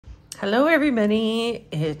Hello everybody,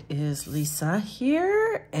 it is Lisa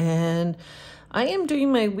here and I am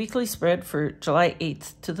doing my weekly spread for July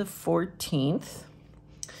 8th to the 14th.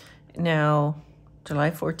 Now, July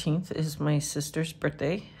 14th is my sister's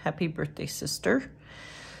birthday. Happy birthday, sister.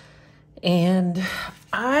 And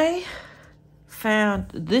I found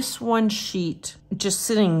this one sheet just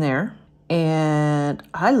sitting there and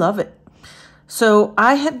I love it. So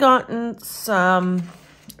I had gotten some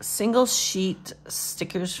single sheet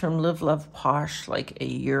stickers from Live Love Posh like a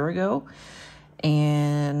year ago,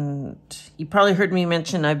 and you probably heard me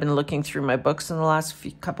mention I've been looking through my books in the last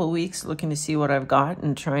couple of weeks looking to see what I've got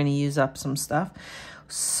and trying to use up some stuff.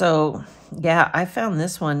 So yeah, I found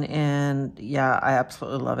this one and yeah, I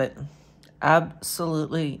absolutely love it.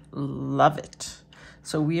 Absolutely love it.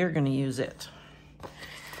 So we are going to use it.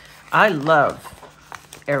 I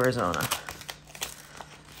love Arizona.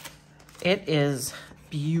 It is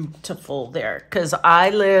beautiful there because I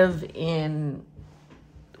live in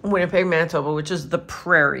Winnipeg, Manitoba, which is the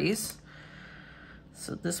prairies.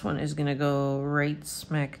 So this one is going to go right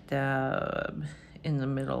smack dab in the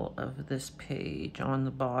middle of this page on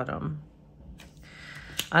the bottom.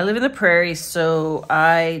 I live in the prairies, so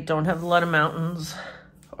I don't have a lot of mountains.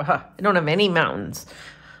 I don't have any mountains.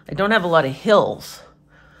 I don't have a lot of hills.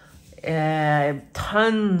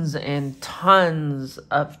 Tons and tons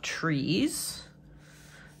of trees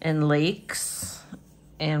and lakes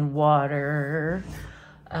and water.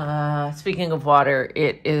 Speaking of water,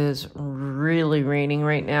 it is really raining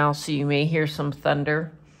right now, so you may hear some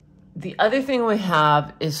thunder. The other thing we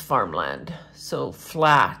have is farmland, so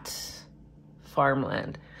flat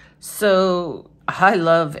farmland. So I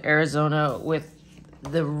love Arizona with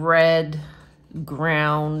the red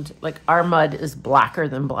ground. Like our mud is blacker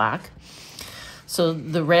than black. So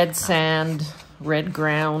the red sand, red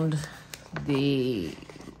ground, the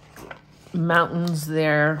mountains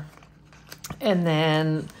there, and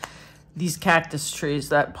then these cactus trees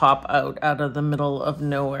that pop out of the middle of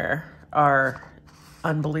nowhere are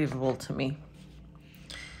unbelievable to me.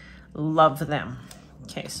 Love them.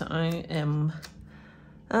 Okay, so I am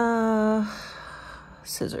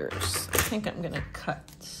scissors. I think I'm gonna cut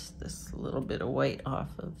this little bit of white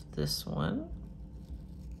off of this one.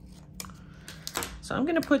 So I'm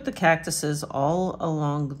gonna put the cactuses all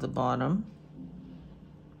along the bottom.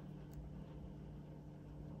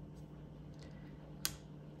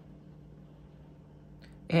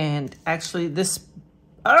 And actually this,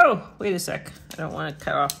 oh, wait a sec. I don't want to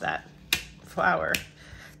cut off that flower.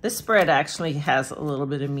 This spread actually has a little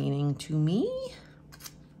bit of meaning to me.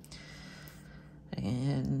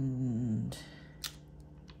 And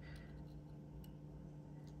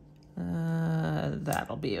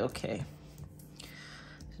that'll be okay.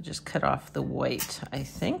 So just cut off the white, I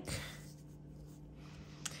think.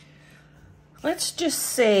 Let's just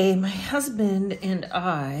say my husband and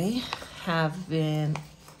I have been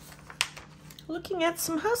looking at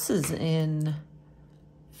some houses in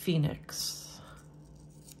Phoenix.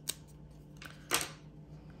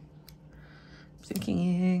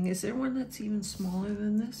 Thinking, is there one that's even smaller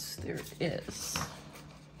than this? There is.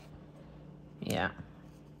 Yeah.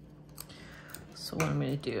 So what I'm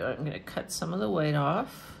going to do, I'm going to cut some of the white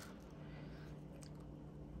off.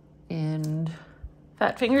 And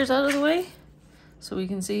fat fingers out of the way so we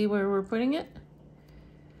can see where we're putting it.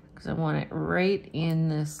 Because I want it right in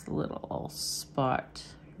this little spot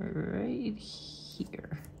right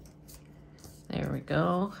here. There we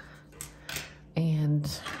go. And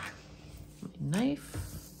my knife.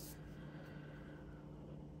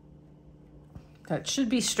 That should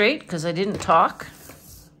be straight because I didn't talk.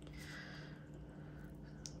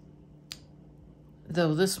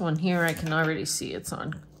 Though this one here, I can already see it's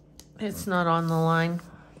not on the line.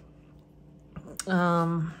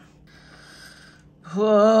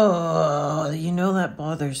 Whoa, you know that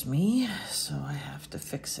bothers me, so I have to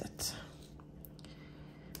fix it.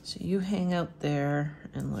 So you hang out there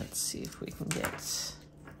and let's see if we can get...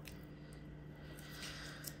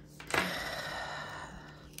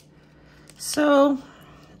 So,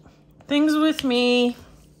 things with me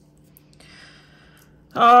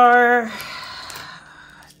are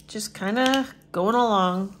just kind of going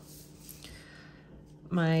along.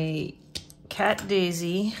 My cat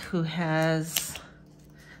Daisy, who has...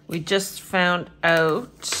 We just found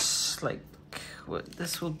out, like, what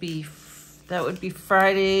this will be, that would be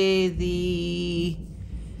Friday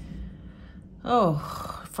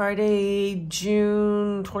Friday,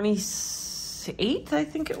 June 28th, I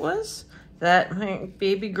think it was, that my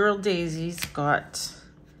baby girl Daisy's got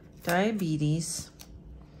diabetes.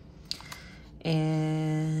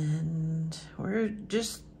 And we're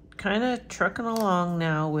just kind of trucking along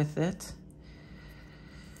now with it.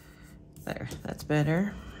 There, that's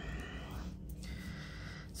better.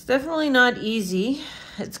 It's definitely not easy.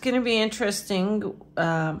 It's going to be interesting.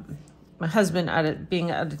 My husband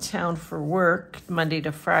being out of town for work Monday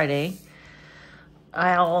to Friday.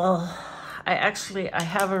 I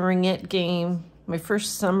have a ringette game, my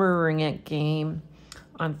first summer ringette game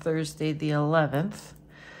on Thursday the 11th.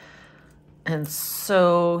 And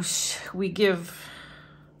so we give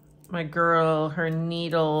my girl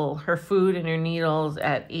her food and her needles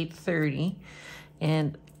at 8:30.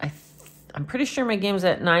 And I'm pretty sure my game's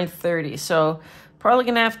at 9:30. So probably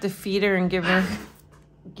gonna have to feed her and give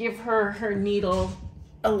her her needle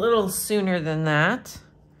a little sooner than that.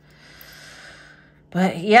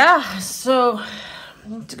 But yeah, so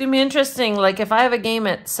it's gonna be interesting. Like if I have a game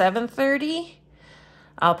at 7:30,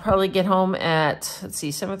 I'll probably get home at, let's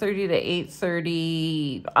see, 7:30 to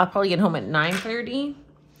 8:30. I'll probably get home at 9:30.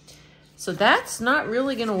 So that's not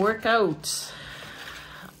really gonna work out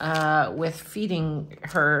with feeding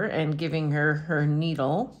her and giving her her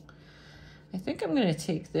needle. I think I'm gonna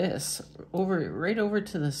take this right over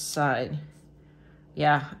to the side.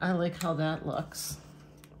 Yeah, I like how that looks.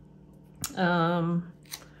 Not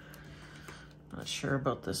sure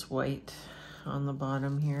about this white on the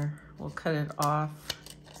bottom here. We'll cut it off.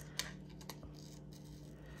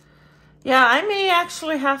 Yeah, I may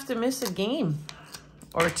actually have to miss a game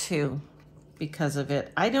or two because of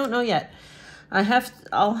it. I don't know yet. I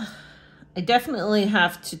definitely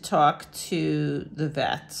have to talk to the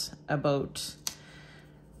vet about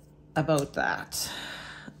that.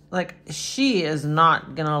 Like, she is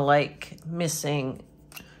not gonna like missing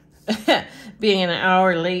being an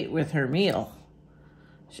hour late with her meal.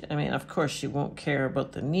 I mean, of course she won't care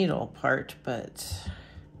about the needle part, but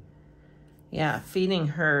yeah, feeding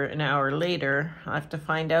her an hour later, I have to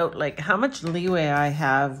find out like how much leeway I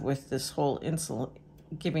have with this whole insulin,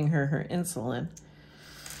 giving her her insulin.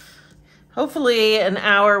 Hopefully an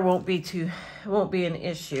hour won't be an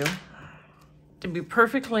issue. To be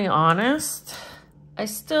perfectly honest, I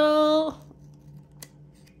still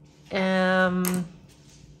am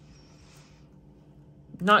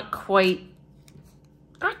not quite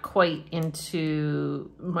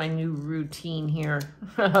into my new routine here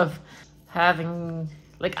of having,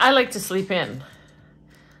 like, I like to sleep in.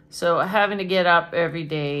 So having to get up every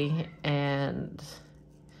day and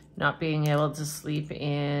not being able to sleep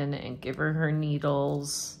in and give her her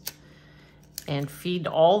needles and feed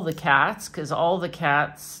all the cats, because all the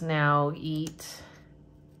cats now eat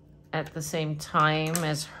at the same time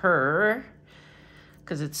as her,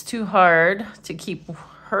 because it's too hard to keep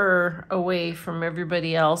her away from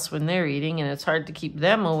everybody else when they're eating, and it's hard to keep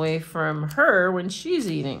them away from her when she's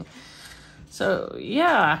eating. So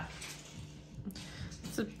yeah,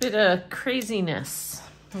 it's a bit of craziness.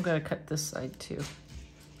 I'm gonna cut this side too.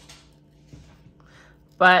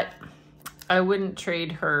 But I wouldn't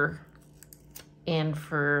trade her in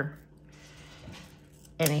for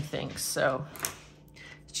anything. So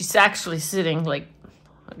she's actually sitting like,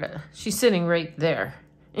 she's sitting right there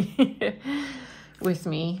with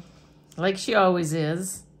me, like she always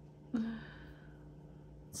is.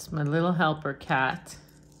 It's my little helper cat.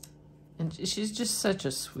 And she's just such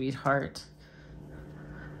a sweetheart.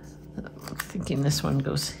 I'm thinking this one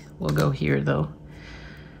will go here though.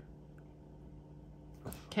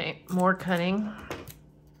 Okay, more cutting.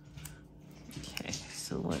 Okay,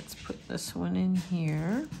 so let's put this one in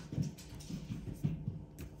here.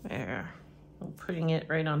 There. I'm putting it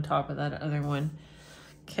right on top of that other one.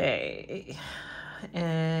 Okay,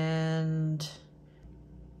 and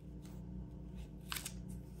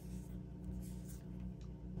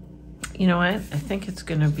you know what? I think it's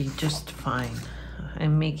gonna be just fine.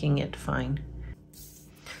 I'm making it fine.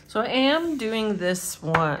 So I am doing this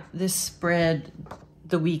spread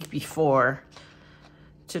the week before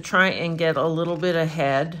to try and get a little bit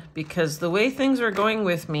ahead, because the way things are going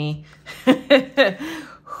with me,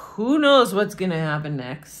 who knows what's gonna happen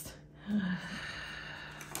next.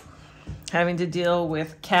 Having to deal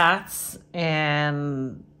with cats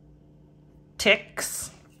and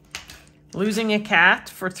ticks. Losing a cat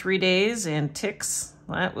for 3 days and ticks,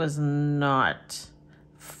 that was not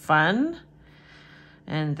fun.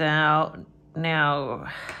 And now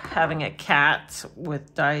having a cat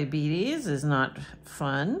with diabetes is not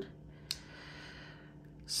fun.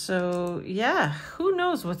 So yeah, who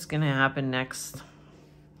knows what's gonna happen next.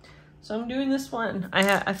 So I'm doing this one.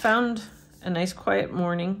 I found a nice quiet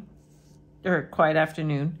morning, or quiet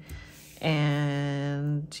afternoon.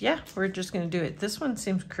 And yeah, we're just gonna do it. This one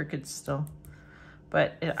seems crooked still,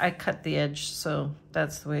 but I cut the edge, so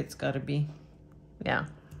that's the way it's gotta be. Yeah,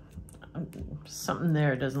 something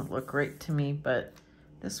there doesn't look right to me, but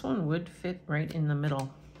this one would fit right in the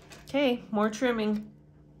middle. Okay, more trimming.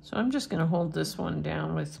 So I'm just gonna hold this one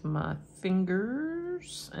down with my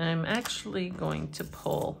fingers. I'm actually going to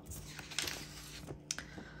pull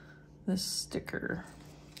this sticker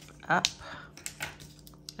up.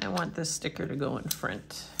 I want this sticker to go in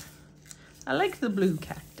front. I like the blue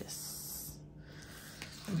cactus.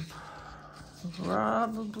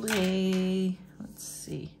 Probably, let's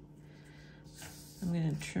see. I'm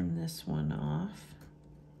gonna trim this one off.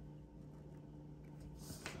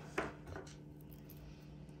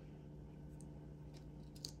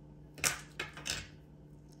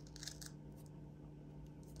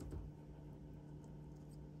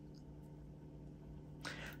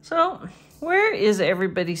 So, where is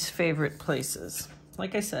everybody's favorite places?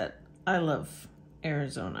 Like I said, I love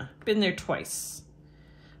Arizona. Been there twice.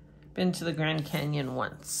 Been to the Grand Canyon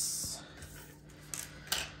once.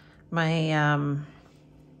 My aunt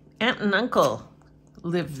and uncle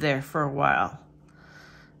lived there for a while.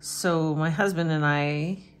 So my husband and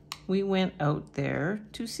I, we went out there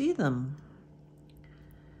to see them.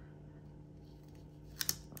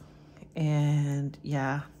 And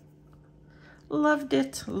yeah. Loved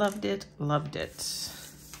it, loved it, loved it.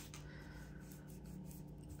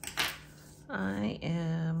 I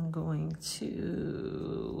am going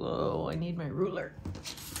to, oh, I need my ruler.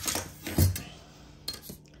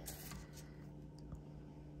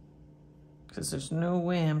 Because there's no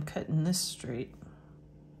way I'm cutting this straight.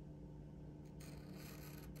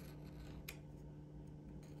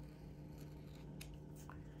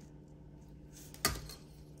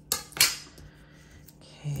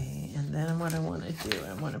 And then what I want to do,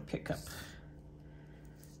 I want to pick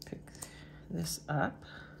this up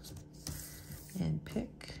and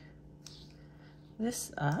pick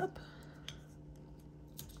this up.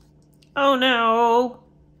 Oh no,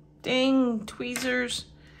 dang tweezers.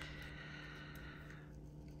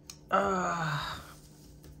 Oh,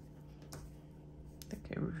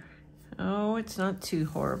 it's not too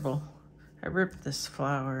horrible. I ripped this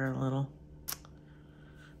flower a little.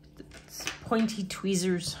 It's pointy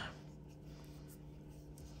tweezers.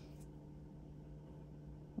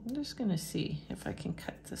 I'm just gonna see if I can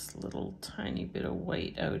cut this little tiny bit of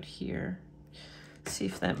white out here. See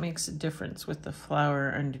if that makes a difference with the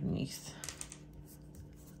flower underneath.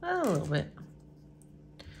 A little bit.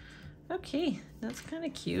 Okay, that's kind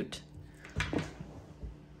of cute.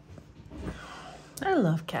 I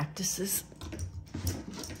love cactuses.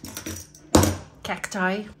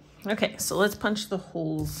 Cacti. Okay, so let's punch the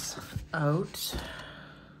holes out.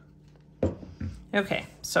 Okay,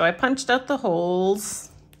 so I punched out the holes.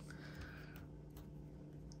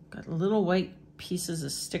 Got little white pieces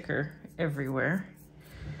of sticker everywhere.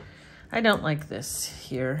 I don't like this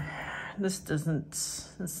here. This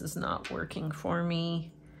is not working for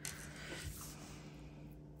me.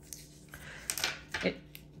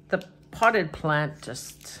 The potted plant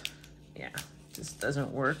just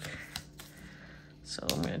doesn't work. So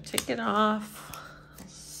I'm gonna take it off. I'll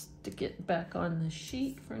stick it back on the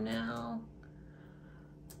sheet for now.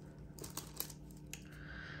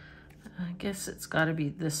 I guess it's gotta be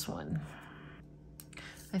this one.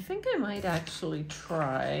 I think I might actually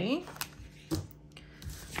try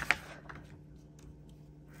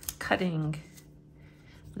cutting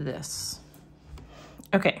this.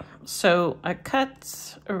 Okay, so I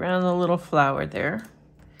cut around the little flower there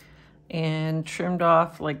and trimmed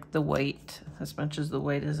off like the white, as much as the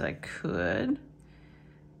white as I could.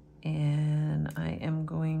 And I am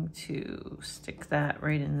going to stick that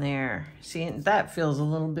right in there. See, that feels a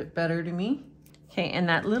little bit better to me. Okay, and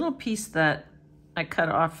that little piece that I cut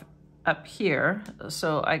off up here,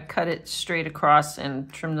 so I cut it straight across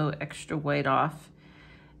and trim the extra white off.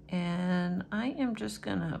 And I am just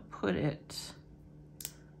gonna put it,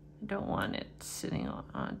 I don't want it sitting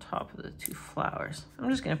on top of the two flowers.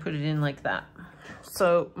 I'm just gonna put it in like that.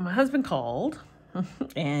 So my husband called.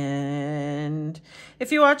 And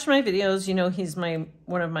if you watch my videos, you know he's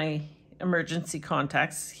one of my emergency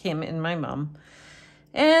contacts, him and my mom.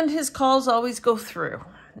 And his calls always go through.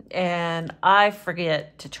 And I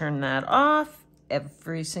forget to turn that off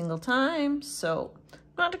every single time. So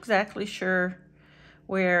not exactly sure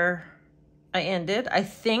where I ended. I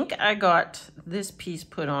think I got this piece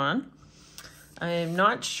put on. I'm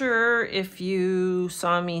not sure if you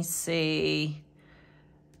saw me say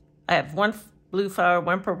I have one blue flower,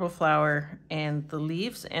 one purple flower, and the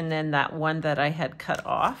leaves, and then that one that I had cut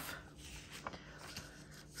off.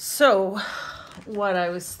 So what I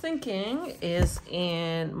was thinking is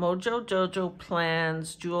in Mojo Jojo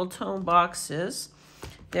Plan's jewel tone boxes,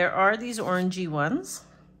 there are these orangey ones,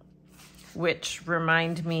 which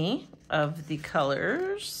remind me of the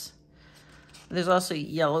colors There's also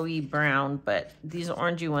yellowy brown, but these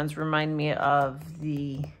orangey ones remind me of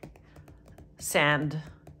the sand.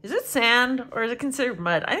 Is it sand or is it considered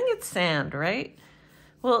mud? I think it's sand, right?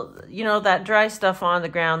 Well, you know, that dry stuff on the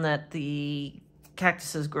ground that the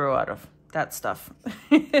cactuses grow out of, that stuff.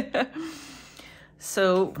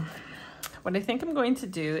 So what I think I'm going to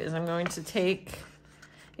do is I'm going to take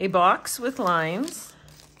a box with lines,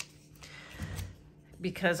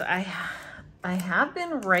 because I have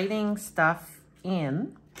been writing stuff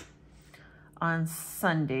in on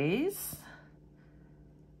Sundays,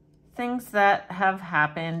 things that have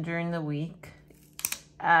happened during the week.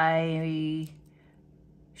 I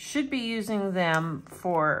should be using them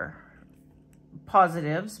for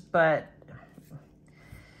positives, but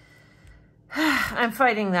I'm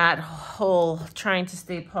fighting that whole trying to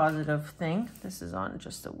stay positive thing. This is on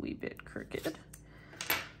just a wee bit crooked.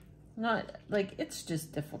 Not like, it's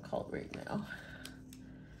just difficult right now.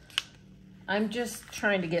 I'm just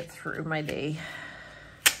trying to get through my day.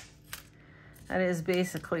 That is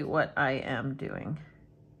basically what I am doing.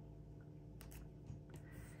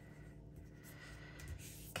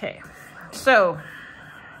 Okay, so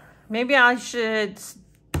maybe I should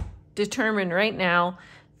determine right now,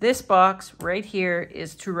 this box right here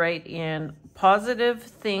is to write in positive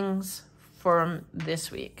things from this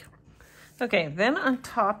week. Okay, then on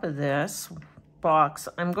top of this box,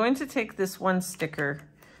 I'm going to take this one sticker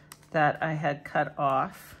that I had cut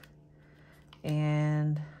off,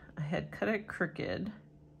 and I had cut it crooked.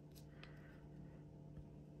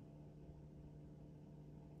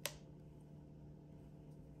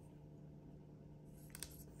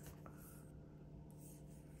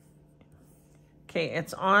 Okay,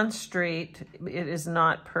 it's on straight. It is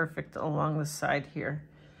not perfect along the side here.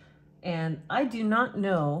 And I do not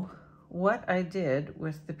know what I did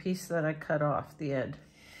with the piece that I cut off the end.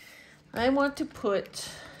 I want to put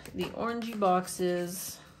the orangey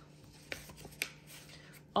boxes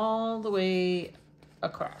all the way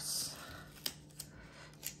across.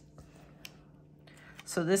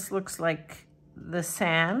 So this looks like the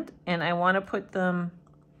sand, and I want to put them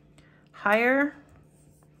higher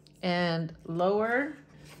and lower,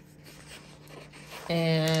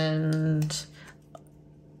 and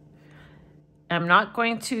I'm not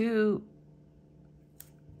going to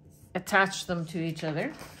attach them to each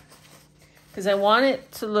other because I want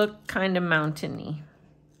it to look kind of mountainy.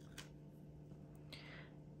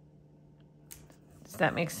 Does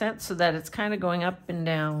that make sense? So that it's kind of going up and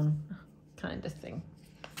down kind of thing.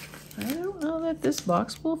 I don't know that this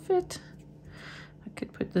box will fit. I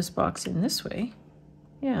could put this box in this way.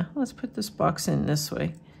 Yeah, let's put this box in this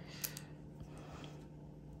way.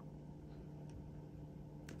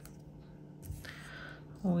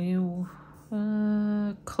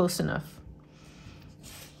 Close enough.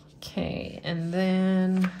 Okay, and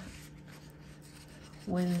then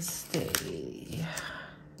Wednesday.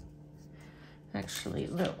 Actually,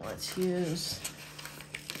 let's use,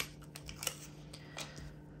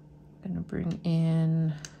 I'm gonna bring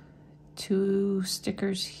in 2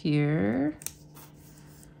 stickers here.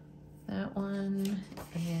 That one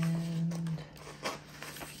and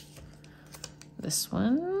this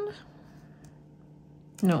one.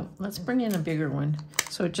 No, let's bring in a bigger one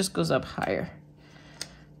so it just goes up higher.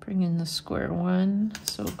 Bring in the square one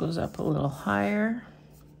so it goes up a little higher.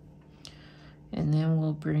 And then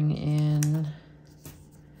we'll bring in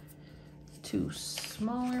 2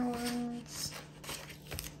 smaller ones.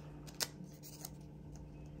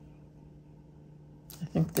 I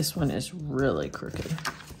think this one is really crooked.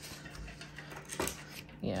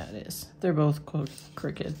 Yeah, it is. They're both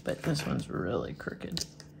crooked, but this one's really crooked.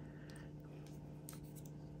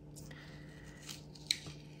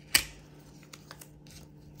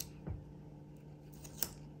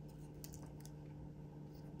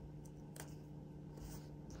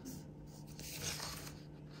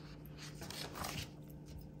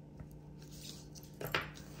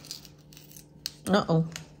 Uh-oh.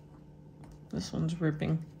 This one's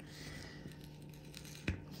ripping.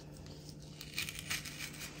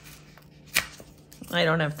 I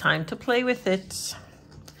don't have time to play with it.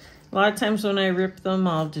 A lot of times when I rip them,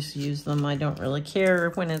 I'll just use them. I don't really care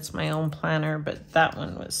when it's my own planner, but that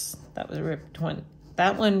was ripped one.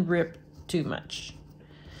 That one ripped too much.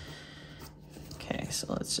 Okay, so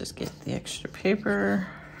let's just get the extra paper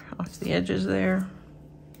off the edges there.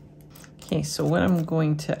 Okay, so what I'm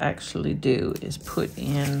going to actually do is put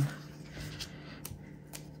in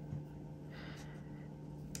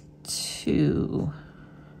 2,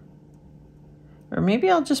 or maybe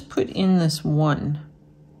I'll just put in this one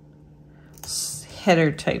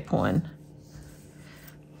header type one.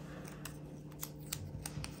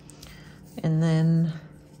 And then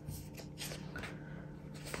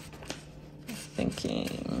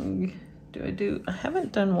thinking, I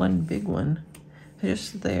haven't done one big one,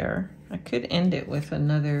 just there. I could end it with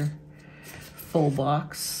another full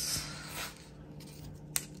box.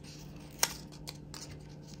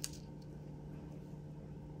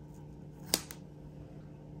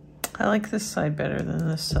 I like this side better than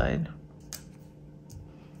this side.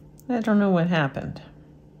 I don't know what happened.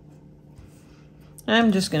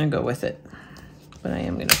 I'm just gonna go with it, but I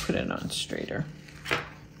am gonna put it on straighter.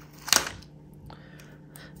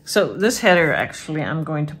 So this header, actually, I'm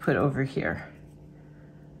going to put over here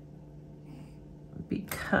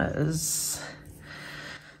because,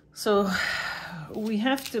 so we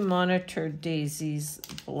have to monitor Daisy's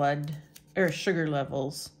blood or sugar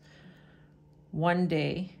levels one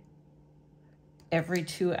day. Every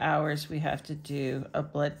 2 hours, we have to do a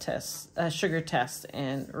blood test, a sugar test,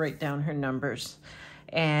 and write down her numbers.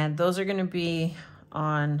 And those are going to be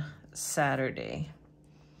on Saturday.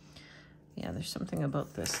 Yeah, there's something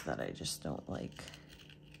about this that I just don't like.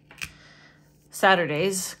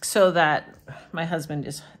 Saturdays, so that my husband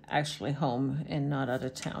is actually home and not out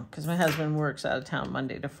of town, because my husband works out of town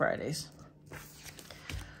Monday to Fridays.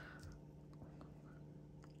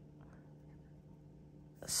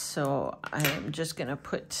 So I am just gonna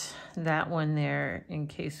put that one there in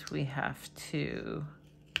case we have to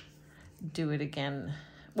do it again.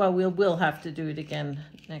 Well, we will have to do it again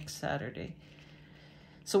next Saturday.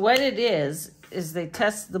 So what it is they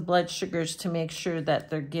test the blood sugars to make sure that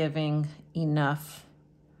they're giving enough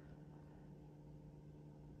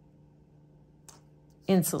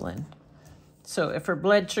insulin. So if her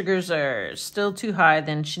blood sugars are still too high,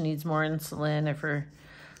 then she needs more insulin. If her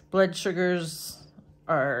blood sugars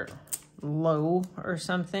are low or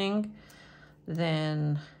something,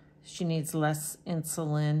 then she needs less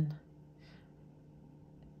insulin.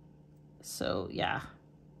 So yeah,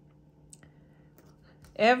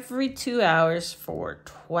 every 2 hours for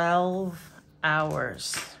 12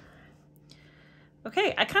 hours.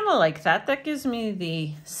 Okay, I kind of like that. That gives me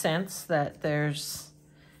the sense that there's,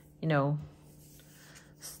 you know,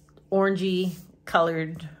 orangey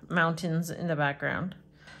colored mountains in the background.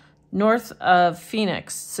 North of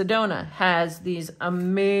Phoenix, Sedona has these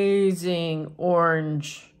amazing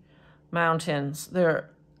orange mountains. They're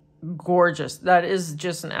gorgeous. That is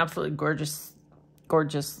just an absolutely gorgeous,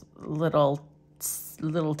 gorgeous little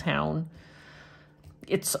town.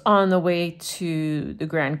 It's on the way to the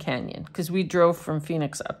Grand Canyon, because we drove from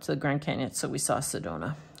Phoenix up to the Grand Canyon, so we saw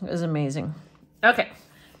Sedona. It was amazing. Okay,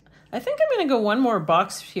 I think I'm gonna go one more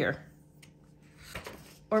box here,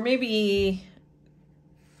 or maybe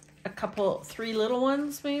a couple, 3 little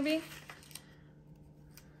ones, maybe.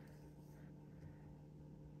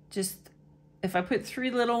 Just, if I put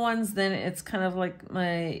 3 little ones, then it's kind of like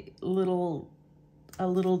my a little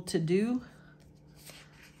to-do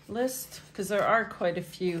list, because there are quite a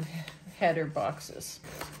few header boxes.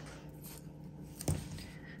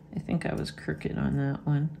 I think I was crooked on that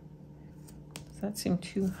one. Does that seem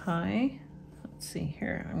too high? Let's see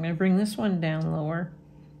here. I'm gonna bring this one down lower.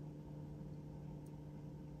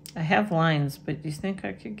 I have lines, but do you think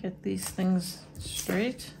I could get these things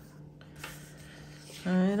straight?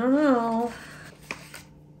 I don't know.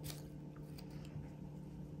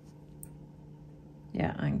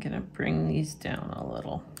 Yeah, I'm gonna bring these down a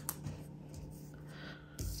little.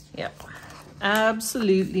 Yep,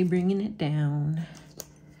 absolutely bringing it down.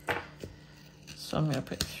 So I'm gonna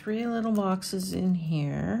put 3 little boxes in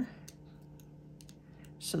here.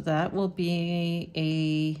 So that will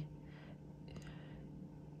be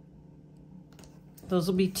those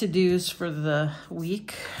will be to-dos for the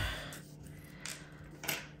week.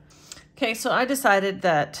 Okay, so I decided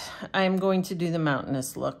that I'm going to do the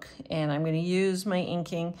mountainous look, and I'm going to use my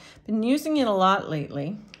inking. Been using it a lot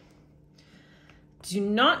lately. Do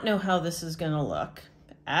not know how this is going to look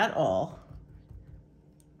at all.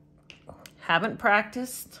 Haven't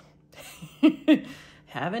practiced.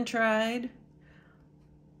 Haven't tried.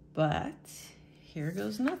 But here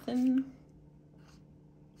goes nothing.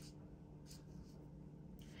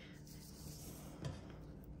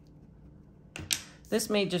 This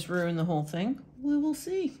may just ruin the whole thing. We will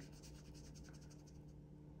see.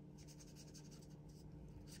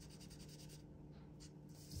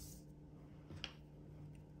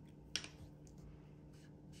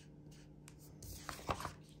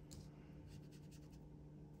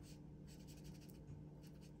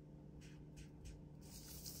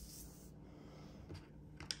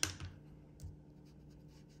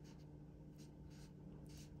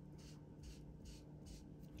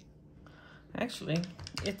 Actually,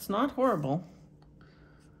 it's not horrible.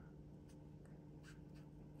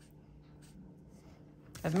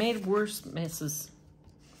 I've made worse messes.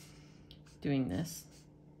 doing this.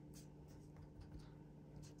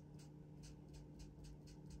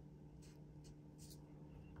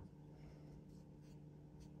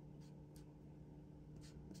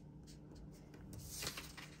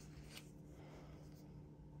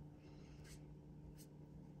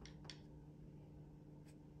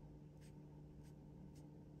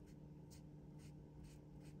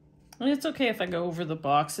 And it's okay if I go over the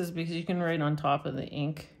boxes because you can write on top of the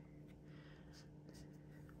ink.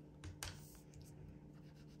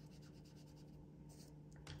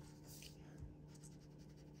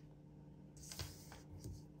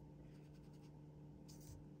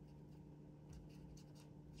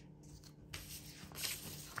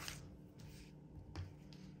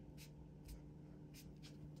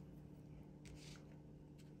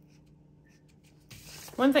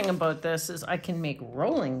 One thing about this is I can make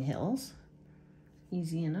rolling hills,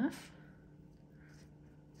 easy enough.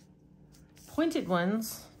 Pointed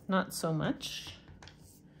ones, not so much.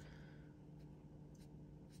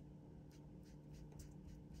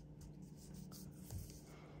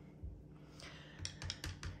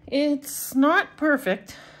 It's not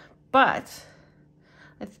perfect, but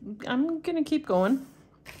I'm gonna keep going.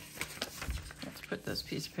 Let's put this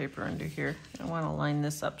piece of paper under here. I wanna line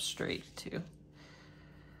this up straight too.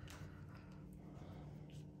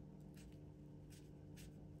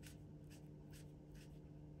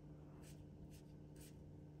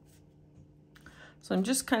 So I'm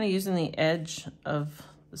just kind of using the edge of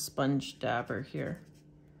the sponge dabber here.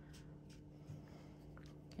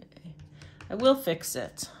 Okay. I will fix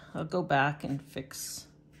it. I'll go back and fix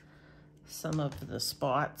some of the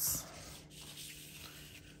spots.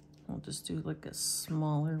 I'll just do like a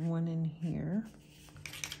smaller one in here.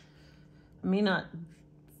 I may not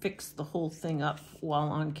fix the whole thing up while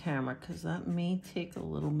on camera because that may take a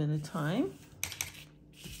little bit of time.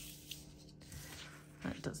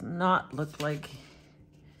 That does not look like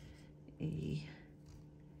a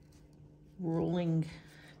rolling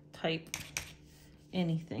type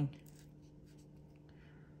anything.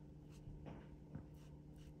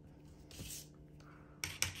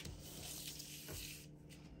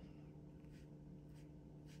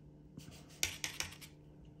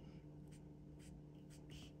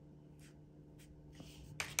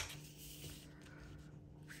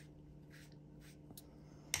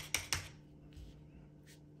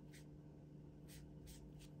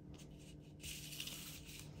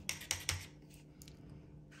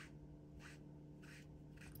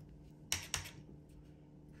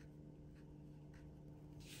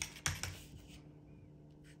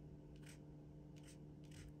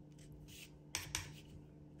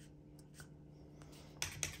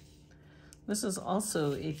 This is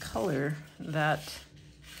also a color that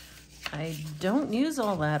I don't use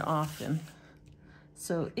all that often.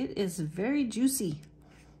 So it is very juicy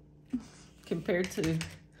compared to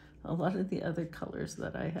a lot of the other colors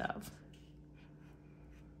that I have.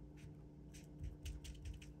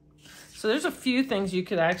 So there's a few things you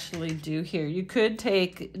could actually do here. You could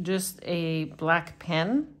take just a black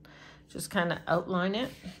pen, just kind of outline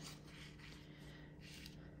it.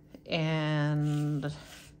 And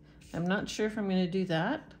I'm not sure if I'm going to do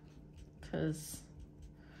that because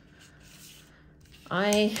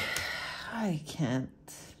I can't.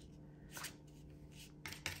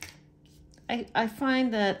 I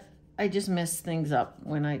find that I just mess things up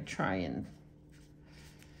when I try and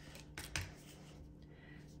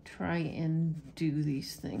do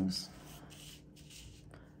these things.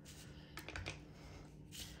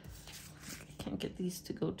 I can't get these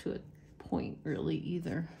to go to a point really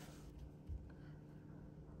either.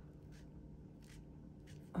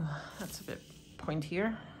 That's a bit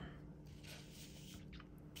pointier.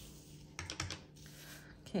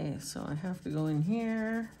 Okay, so I have to go in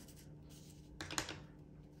here.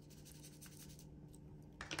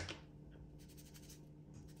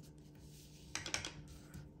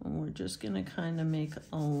 And we're just gonna kind of make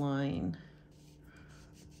a line.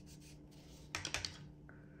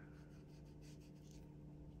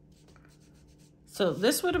 So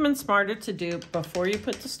this would have been smarter to do before you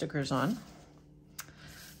put the stickers on.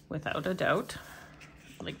 Without a doubt,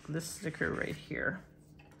 like this sticker right here.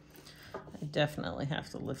 I definitely have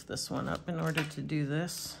to lift this one up in order to do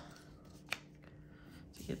this.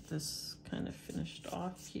 To get this kind of finished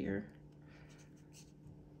off here.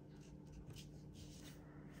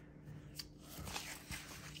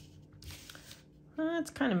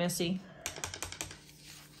 It's kind of messy.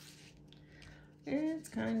 It's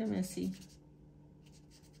kind of messy.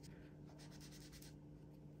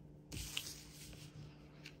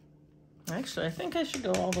 Actually, I think I should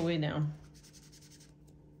go all the way down.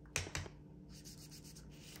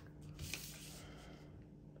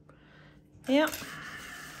 Yeah.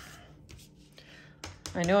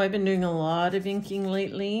 I know I've been doing a lot of inking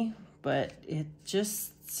lately, but it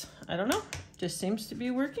just, I don't know, just seems to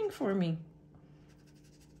be working for me.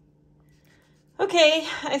 Okay,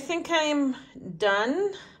 I think I'm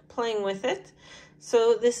done playing with it.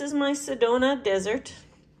 So this is my Sedona Desert.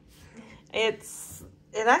 It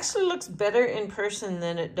actually looks better in person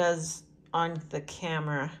than it does on the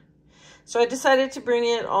camera. So I decided to bring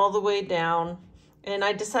it all the way down, and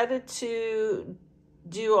I decided to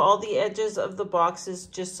do all the edges of the boxes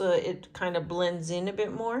just so it kind of blends in a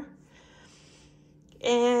bit more.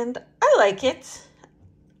 And I like it.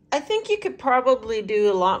 I think you could probably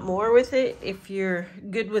do a lot more with it if you're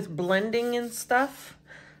good with blending and stuff.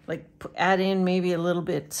 Like add in maybe a little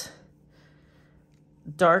bit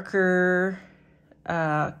darker,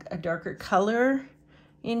 a darker color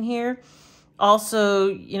in here. Also,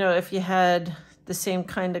 you know, if you had the same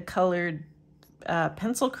kind of colored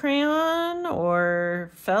pencil crayon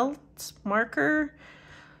or felt marker,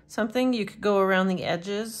 something, you could go around the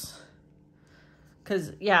edges.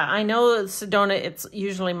 Because, yeah, I know Sedona, it's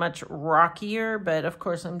usually much rockier, but of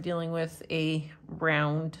course I'm dealing with a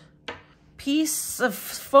round piece of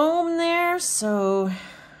foam there, so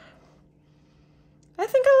I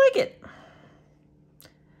think I like it.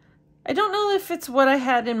 I don't know if it's what I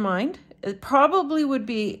had in mind. It probably would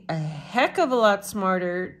be a heck of a lot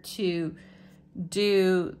smarter to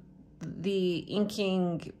do the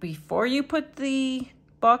inking before you put the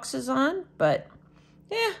boxes on, but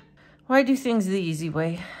yeah, why do things the easy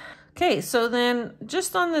way? Okay, so then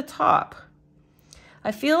just on the top,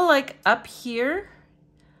 I feel like up here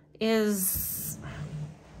is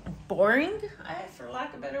boring, for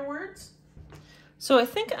lack of better words. So I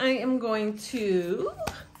think I am going to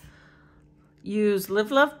use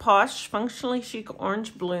Live Love Posh Functionally Chic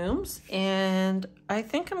Orange Blooms, and I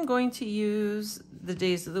think I'm going to use the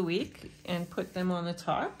days of the week and put them on the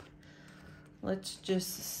top. Let's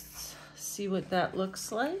just see what that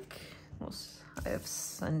looks like. I have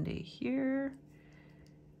Sunday here.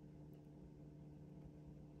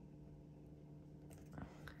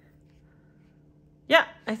 Yeah,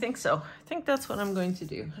 I think so. I think that's what I'm going to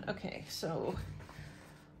do. Okay, so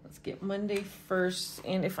let's get Monday first.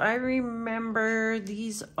 And if I remember,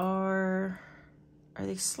 these are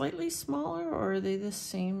they slightly smaller or are they the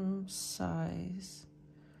same size?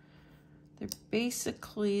 They're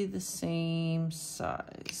basically the same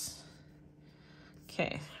size.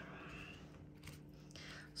 Okay.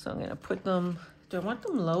 So I'm gonna put them, do I want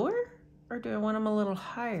them lower or do I want them a little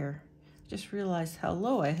higher? Just realized how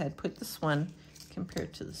low I had put this one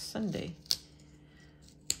compared to the Sunday.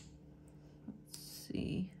 Let's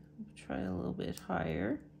see, try a little bit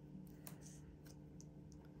higher.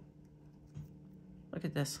 Look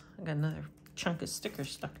at this, I got another chunk of sticker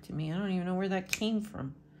stuck to me. I don't even know where that came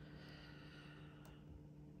from.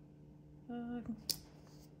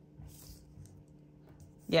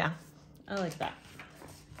 Yeah, I like that.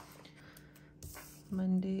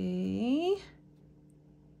 Monday.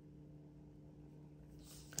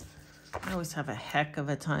 I always have a heck of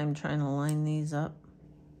a time trying to line these up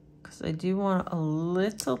because I do want a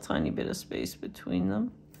little tiny bit of space between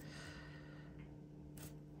them.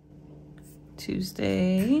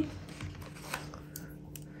 Tuesday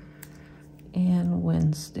and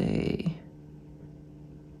Wednesday.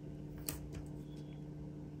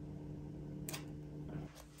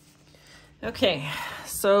 Okay,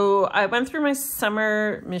 so I went through my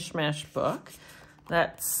summer mishmash book.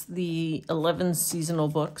 That's the 11 seasonal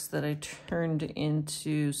books that I turned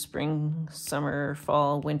into spring, summer,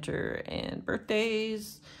 fall, winter, and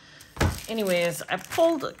birthdays. Anyways, I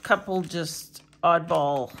pulled a couple just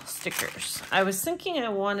oddball stickers. I was thinking I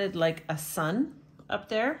wanted like a sun up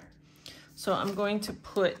there. So I'm going to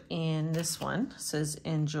put in this one. It says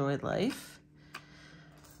Enjoy Life.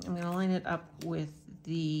 I'm going to line it up with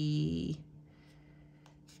the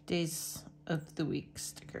days of the week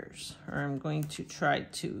stickers, or I'm going to try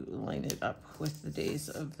to line it up with the days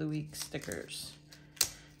of the week stickers.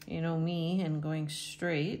 You know me, and going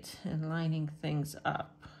straight and lining things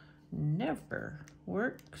up never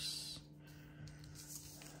works.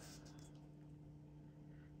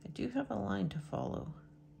 I do have a line to follow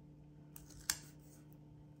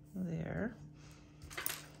there.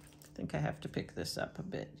 I think I have to pick this up a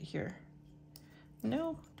bit here.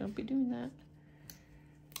 No, don't be doing that.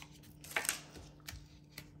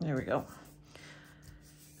 There we go.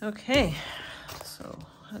 Okay, so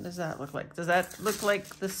how does that look like? Does that look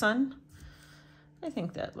like the sun? I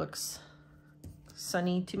think that looks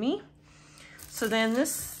sunny to me. So then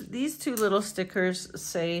these two little stickers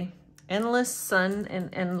say Endless Sun and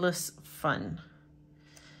Endless Fun.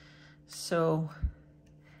 So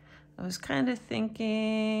I was kind of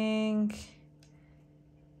thinking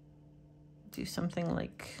do something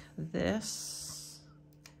like this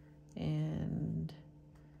and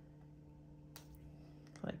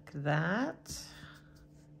like that,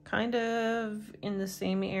 kind of in the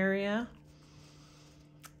same area.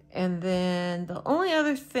 And then the only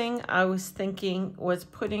other thing I was thinking was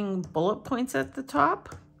putting bullet points at the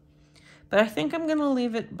top, but I think I'm gonna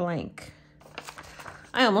leave it blank.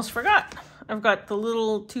 I almost forgot. I've got the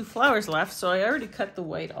little 2 flowers left, so I already cut the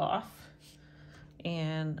white off.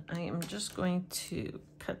 And I am just going to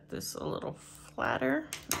cut this a little flatter,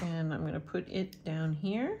 and I'm gonna put it down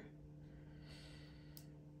here.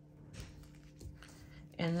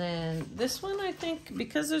 And then this one, I think,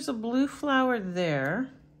 because there's a blue flower there,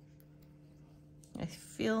 I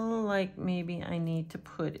feel like maybe I need to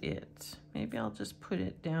put it, maybe I'll just put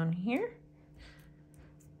it down here.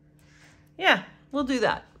 Yeah, we'll do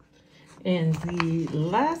that. And the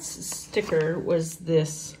last sticker was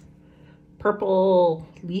this purple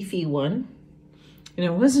leafy one. And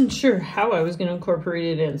I wasn't sure how I was going to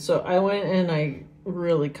incorporate it in. So I went and I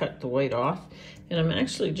really cut the white off. And I'm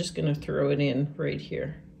actually just going to throw it in right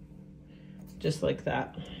here. Just like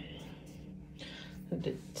that.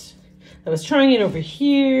 I was trying it over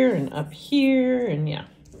here and up here, and yeah.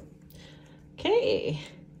 Okay.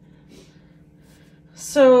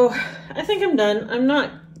 So I think I'm done. I'm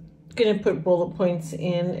not gonna put bullet points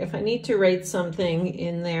in. If I need to write something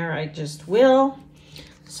in there, I just will.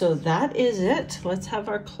 So that is it. Let's have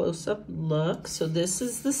our close-up look. So this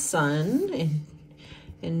is the sun, and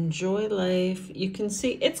enjoy life. You can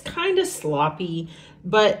see it's kind of sloppy,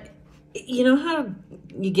 but you know how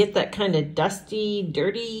you get that kind of dusty,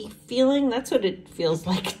 dirty feeling? That's what it feels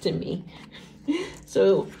like to me.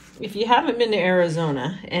 So if you haven't been to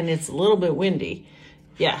Arizona and it's a little bit windy,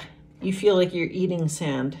 yeah, you feel like you're eating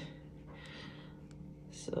sand.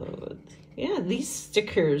 So yeah, these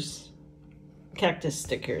stickers, cactus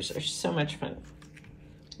stickers, are so much fun.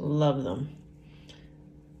 Love them.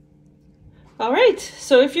 All right,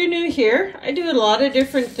 so if you're new here, I do a lot of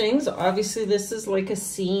different things. Obviously, this is like a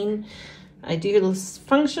scene. I do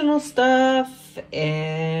functional stuff,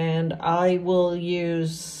 and I will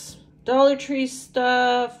use Dollar Tree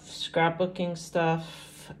stuff, scrapbooking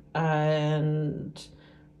stuff, and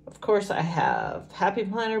of course I have Happy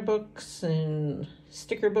Planner books and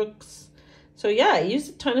sticker books. So yeah, I use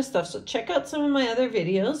a ton of stuff. So check out some of my other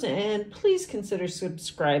videos, and please consider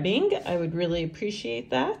subscribing. I would really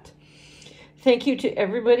appreciate that. Thank you to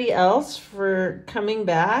everybody else for coming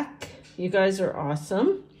back. You guys are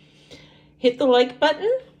awesome. Hit the like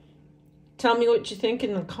button. Tell me what you think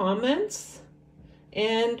in the comments.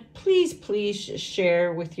 And please, please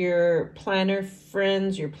share with your planner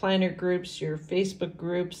friends, your planner groups, your Facebook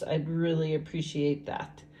groups. I'd really appreciate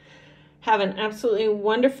that. Have an absolutely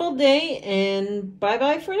wonderful day, and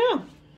bye-bye for now.